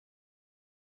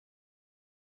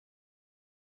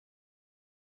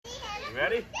You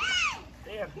ready?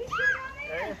 Dan.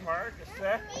 Okay, Mark,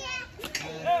 set.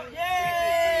 Oh,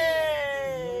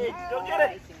 yay! Go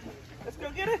get it. Let's go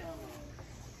get it.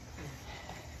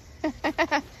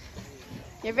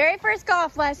 Your very first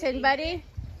golf lesson, buddy.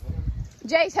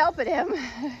 Jay's helping him.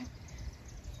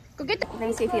 Go get the... Let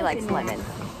me see if he likes lemon.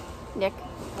 Nick,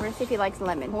 we're gonna see if he likes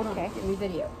lemon. Hold on, okay? get me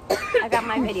video. I got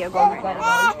my video going right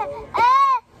now.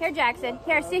 Here, Jackson.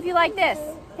 Here, see if you like this.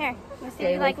 Here, let's see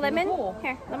if you like lemon.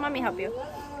 Here, let mommy help you.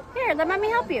 Here, let mommy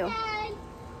help you.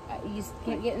 You just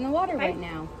can't get in the water right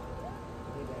now.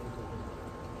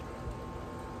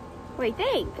 What do you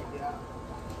think?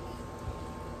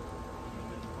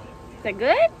 Is that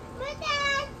good?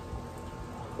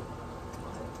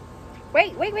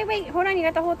 Wait. Hold on, you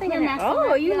got the whole thing in there.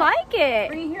 Oh, you like it.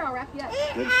 Bring it here, I'll wrap you up.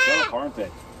 Good stuff, aren't they?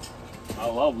 I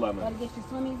love lemon. Want to get your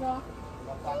swimmies off?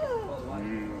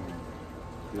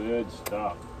 Good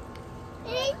stuff.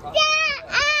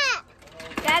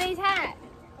 Daddy's hat.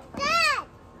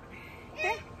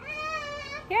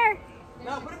 Here.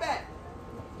 No, put it back.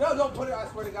 No, don't put it. I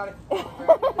swear to God.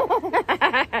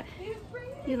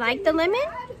 You like the lemon?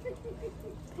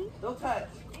 Don't touch.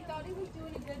 He thought he was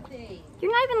doing a good thing.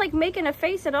 You're not even like making a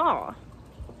face at all.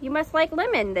 You must like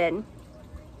lemon then.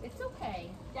 It's okay.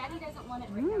 Daddy doesn't want it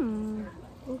right now.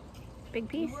 Big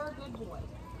piece. You were a good boy.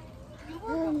 You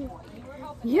were a good boy. You were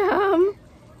helping. Yum.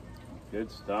 Good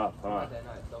stuff, huh?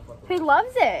 He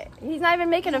loves it. He's not even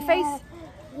making a face.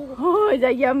 Oh, is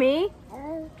that yummy?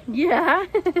 Yeah.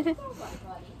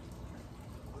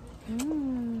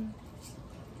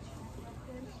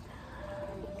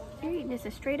 You're eating just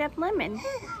a straight up lemon.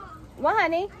 What,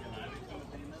 honey?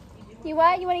 You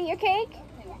what? You want to eat your cake?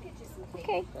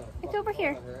 Okay, it's over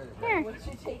here. Here. What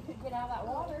should take to get out of that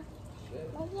water?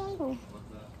 Oh,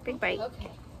 big bite. Okay.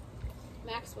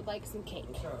 Max would like some cake.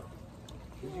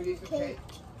 Did you eat some cake?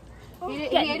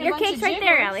 Yeah, your cake's right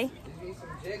there, Allie. Did you eat some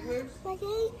jigglers?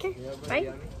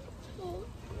 Right?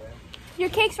 Your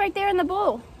cake's right there in the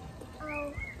bowl.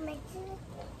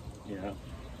 Yeah.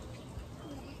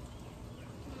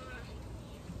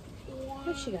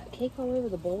 Oh, she got cake all over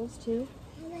the bowls too.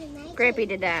 Grampy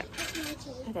did that.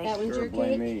 That one's Sure, your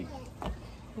blame cake. me.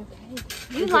 Okay.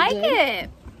 You Is it like good? it.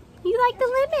 You like the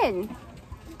lemon.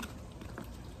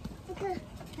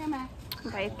 Here, Max.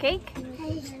 Buy a cake.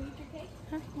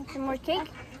 Huh? Want some more cake?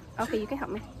 Okay, you can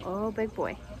help me. Oh, big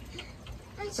boy.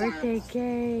 Birthday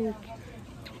cake.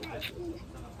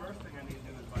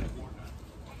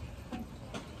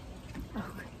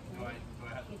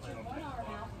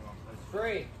 It's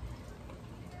free.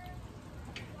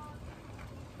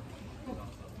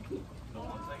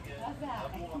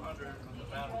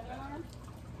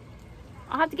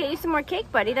 I'll have to get you some more cake,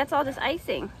 buddy. That's all just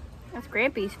icing. That's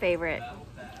Grampy's favorite.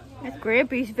 That's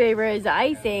Grampy's favorite is the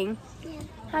icing.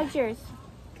 How's yours?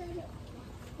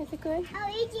 Is it good?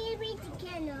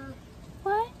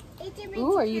 What?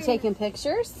 Ooh, are you taking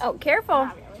pictures? Oh, careful.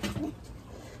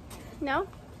 No?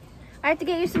 I have to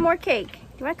get you some more cake. Do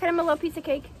you want to cut him a little piece of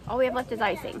cake? All we have left is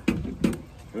icing.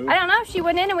 Who? I don't know. She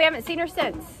went in and we haven't seen her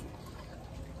since.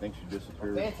 I think she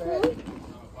disappeared.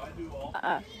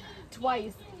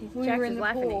 Twice. We Jax were is in the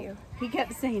laughing pool. at you. He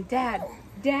kept saying, "Dad,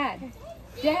 Dad,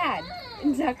 Dad,"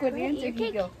 and Zach wouldn't answer. your He'd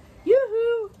cake. go,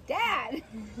 "Yoo-hoo, Dad."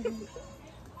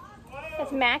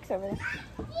 That's Max over there.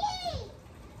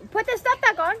 Put the stuff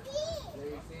back on. There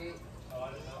you see. You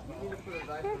need to put a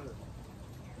knife in it.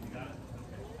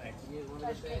 You need one of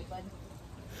the things?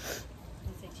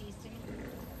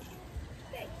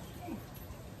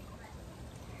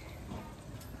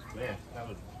 Man, that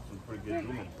was some pretty good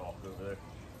human talk over there.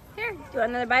 Here, do you want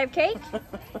another bite of cake?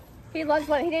 He loves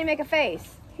lemon. He didn't make a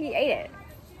face. He ate it.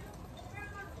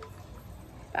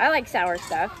 I like sour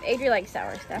stuff. Adri likes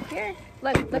sour stuff. Here,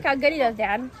 look how good he does,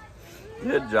 Dad.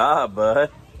 Good job, bud.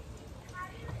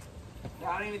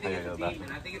 I don't even think it's a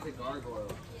demon. I think it's a gargoyle.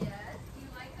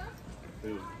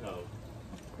 Who? Oh.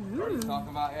 What are you talking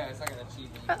about? Yeah, it's like an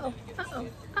achievement.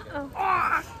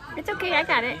 It's okay, I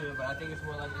got it. But I think it's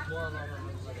more like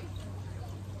like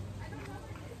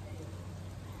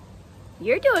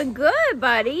You're doing good,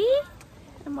 buddy.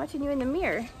 I'm watching you in the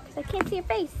mirror because I can't see your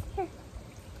face.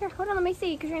 Here, hold on, let me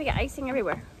see because you're gonna get icing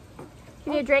everywhere.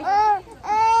 You need a drink? Hang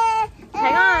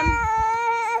on.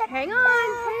 Hang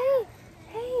on.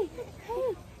 Hey.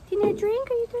 Do you need a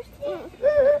drink? Are you thirsty?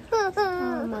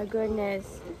 Oh my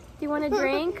goodness. Do you want a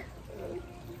drink?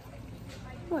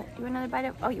 What? Do you want another bite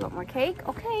of? Oh, you want more cake?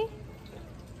 Okay.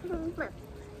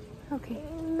 Okay.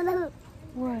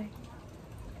 What?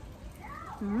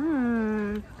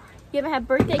 You haven't had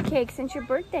birthday cake since your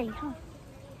birthday, huh?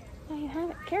 No, you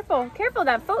haven't. Careful,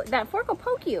 that fork will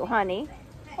poke you, honey.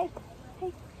 Hey.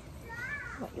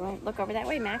 What, you want to look over that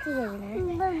way? Max is over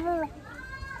there.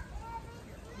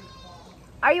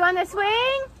 Are you on the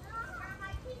swing?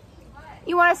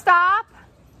 You want to stop?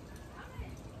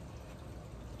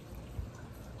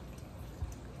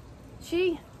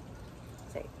 She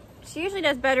usually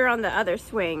does better on the other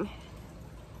swing.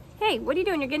 Hey, what are you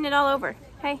doing? You're getting it all over.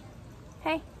 Hey,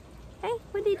 hey, hey,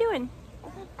 what are you doing?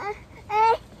 What's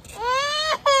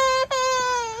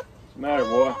the matter,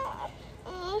 boy?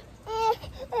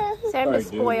 Sam is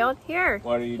spoiled. Here.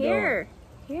 What are you doing?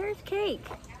 Here's cake.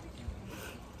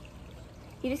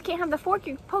 You just can't have the fork.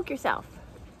 You poke yourself.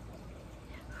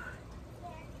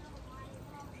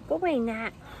 Go away,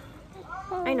 Nat.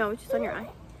 I know, it's just on your eye.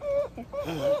 Here.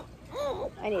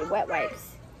 I need wet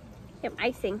wipes. Yep,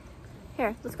 icing.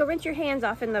 Here, let's go rinse your hands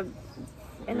off in the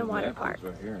water park.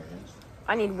 Right here,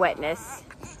 I need wetness.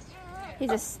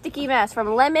 He's a sticky mess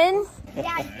from lemon.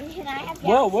 Dad, can I have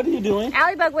Whoa, what are you doing?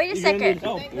 Allie Bug, wait a second.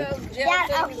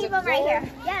 Dad, I'll keep him right here.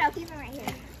 Dad, I'll keep him right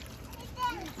here.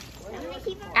 I'm gonna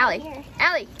keep him right here.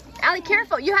 Allie,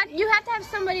 careful. You have to have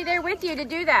somebody there with you to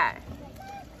do that.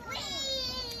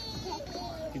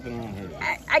 Keep it on her.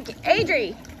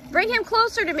 Adri, bring him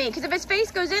closer to me, because if his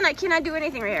face goes in, I cannot do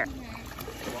anything right here.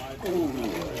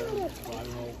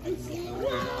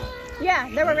 Yeah,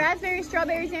 there were raspberries,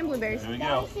 strawberries, and blueberries. Here we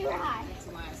go.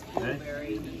 Wait.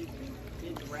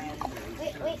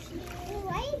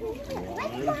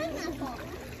 What's pineapple?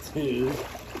 2.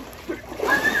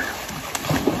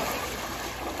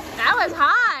 That was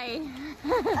high.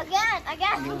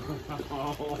 Again.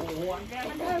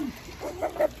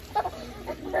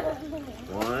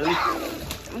 One,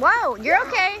 Whoa, you're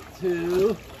okay.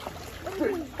 2.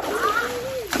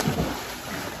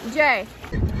 Jay.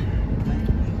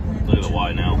 Look at the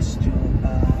Y now.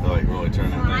 They're like really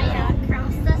turning that thing out.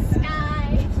 Across the sky.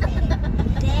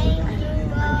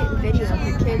 I'm getting video of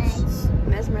your kids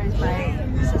mesmerized by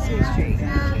Sesame Street.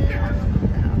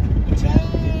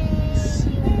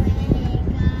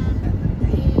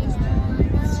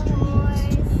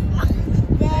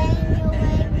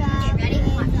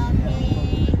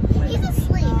 He's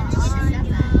asleep.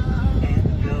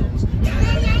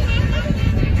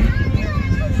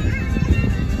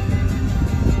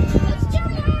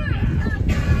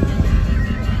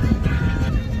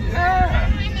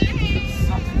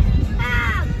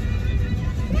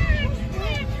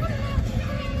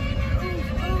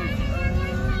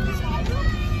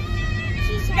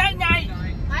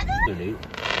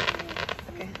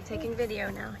 Okay, taking video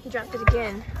now. He dropped it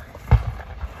again.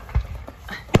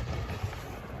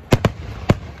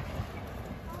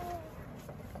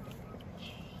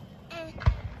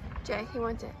 Jay, he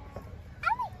wants it.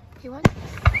 He wants it.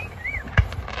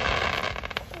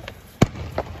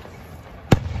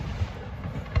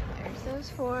 There's those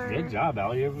 4. Good job,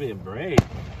 Allie. You're being brave.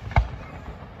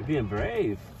 You're being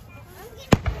brave.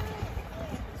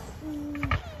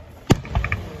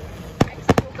 I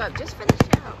just woke up just for the show.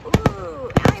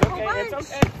 Ooh, Allie, whole bunch.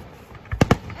 It's okay.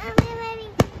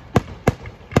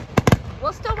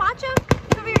 We'll still watch them.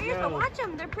 Cover your ears, but watch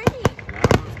them. They're pretty. Now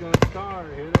it's going to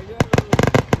start. Here they go.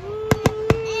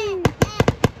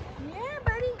 Yeah,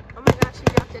 buddy. Oh my gosh, he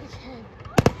dropped it again.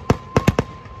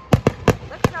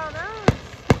 Look at all those.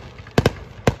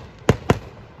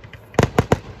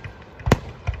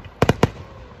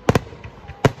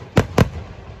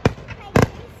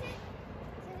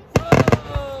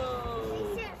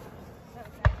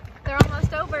 They're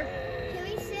almost over. Can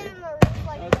we sit on the roof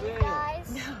like those guys?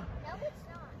 No. No, it's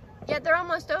not. Yeah, they're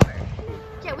almost over.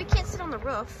 Yeah, we can't sit on the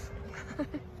roof.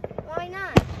 Why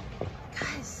not?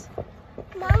 Guys.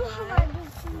 Mom,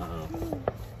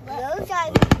 those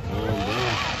guys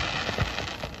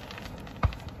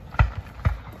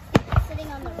sitting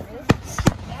on the roof.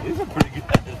 These are pretty good.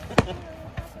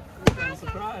 I'm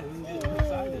surprised. I'm getting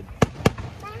excited.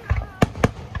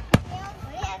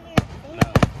 No.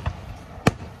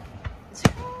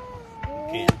 You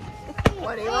can't.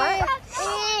 What do you want?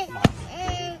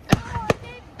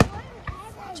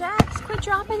 Jax, quit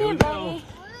dropping Here we it, go. buddy.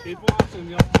 Keep watching,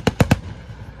 y'all.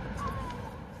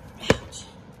 Ouch.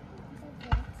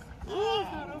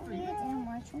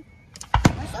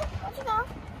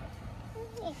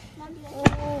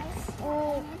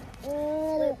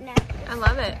 I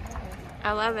love it.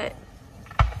 I love it.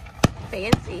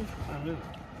 Fancy.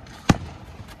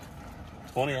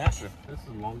 20 after. This is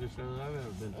the longest show I've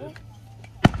ever been to.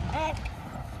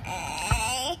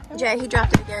 Jay, he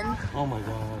dropped it again. Oh my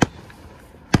god.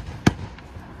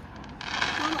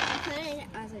 Mama, I put it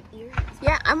as an ear.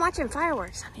 Yeah, I'm watching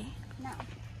fireworks, honey. No.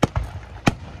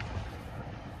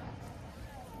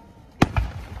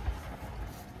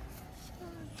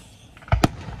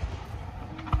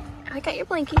 I got your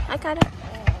blinky. I got it.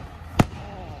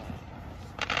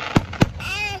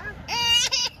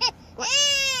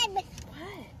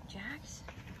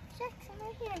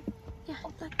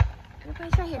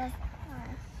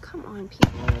 Come on,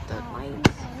 people with the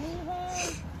lights.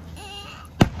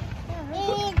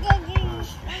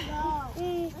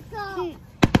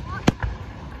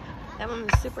 That one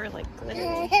was super like glittery.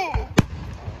 Oh,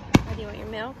 do you want your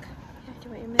milk? Yeah, do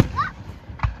you want your milk?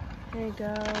 There you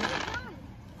go.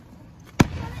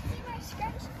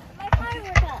 My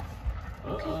firework up.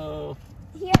 Uh-oh.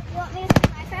 Here, you want me to set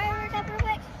my firework up real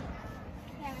quick?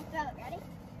 Here, I'm gonna throw it. Ready?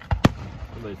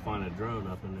 Somebody's finding a drone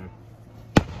up in there.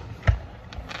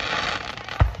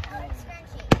 Oh, it's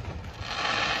scrunchy.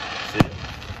 See it?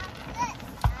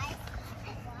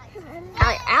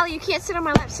 Allie, you can't sit on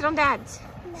my lap. Sit on Dad's.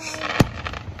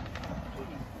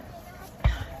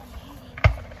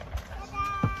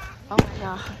 Oh my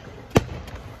God.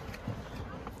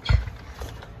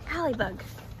 Allie bug.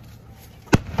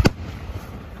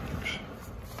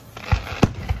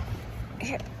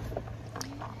 Here.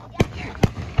 Here.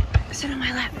 Sit on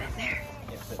my lap right there.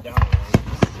 Yeah, sit down.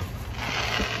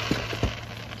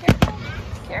 Careful.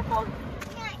 Careful.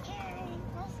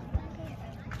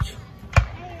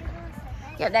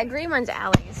 Yeah, that green one's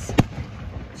Allie's.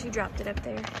 She dropped it up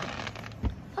there.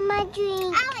 Oh, my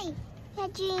drink. Allie, my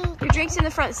drink. Your drink's in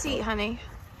the front seat, honey.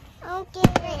 I'll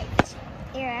get it.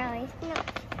 Here, Allie. No.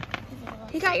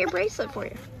 He got your bracelet for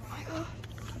you.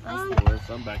 There's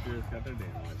some back here that's got their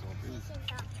damn lights on too.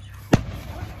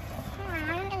 I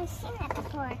haven't seen that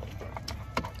before.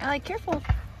 Allie, careful.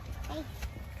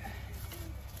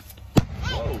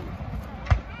 Whoa.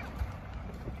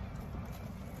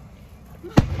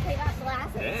 They got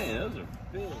glasses. Dang, those are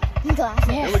big. Glasses.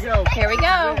 Yes. Here we go. Here we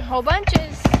go. Whole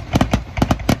bunches.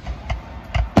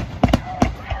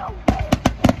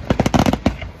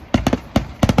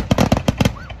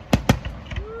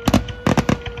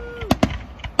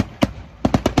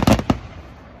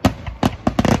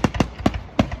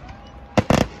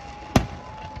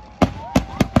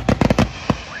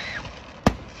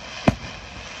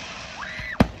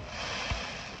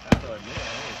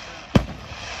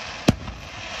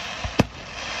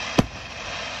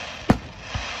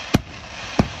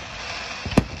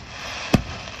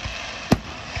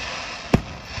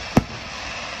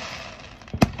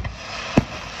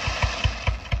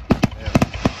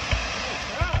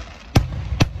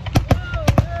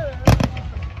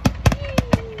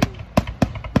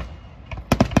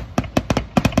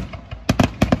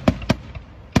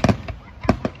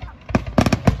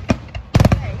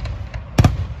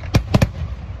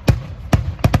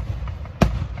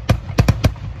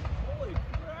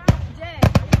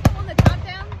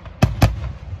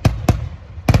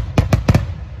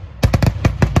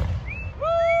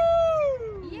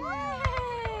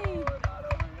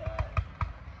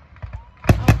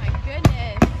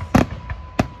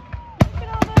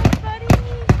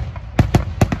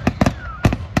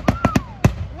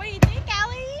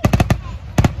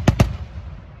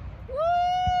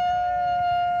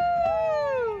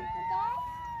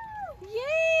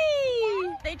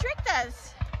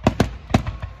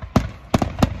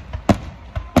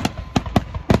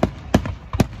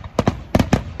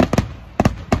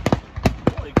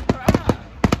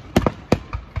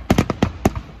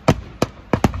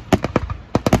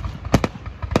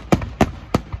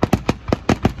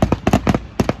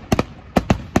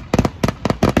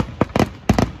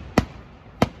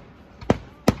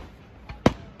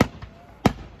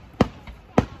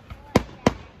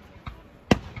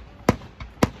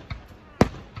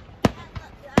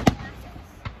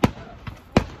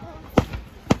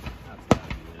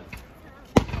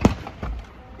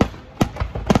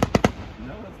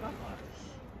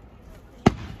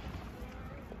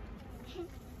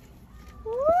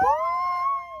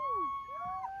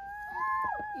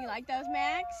 You like those,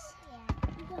 Max?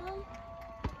 Yeah.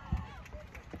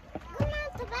 Come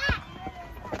out the back.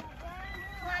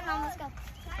 Come on, Mom, let's go.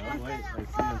 Oh, wait, I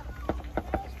see him.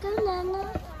 Go, Nana.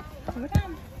 Go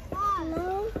down.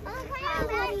 No. Come on,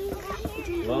 Daddy.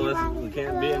 Well, we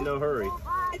can't be in no hurry.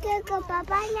 I gotta go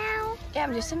bye-bye now.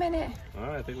 Yeah, just a minute. All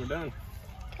right, I think we're done.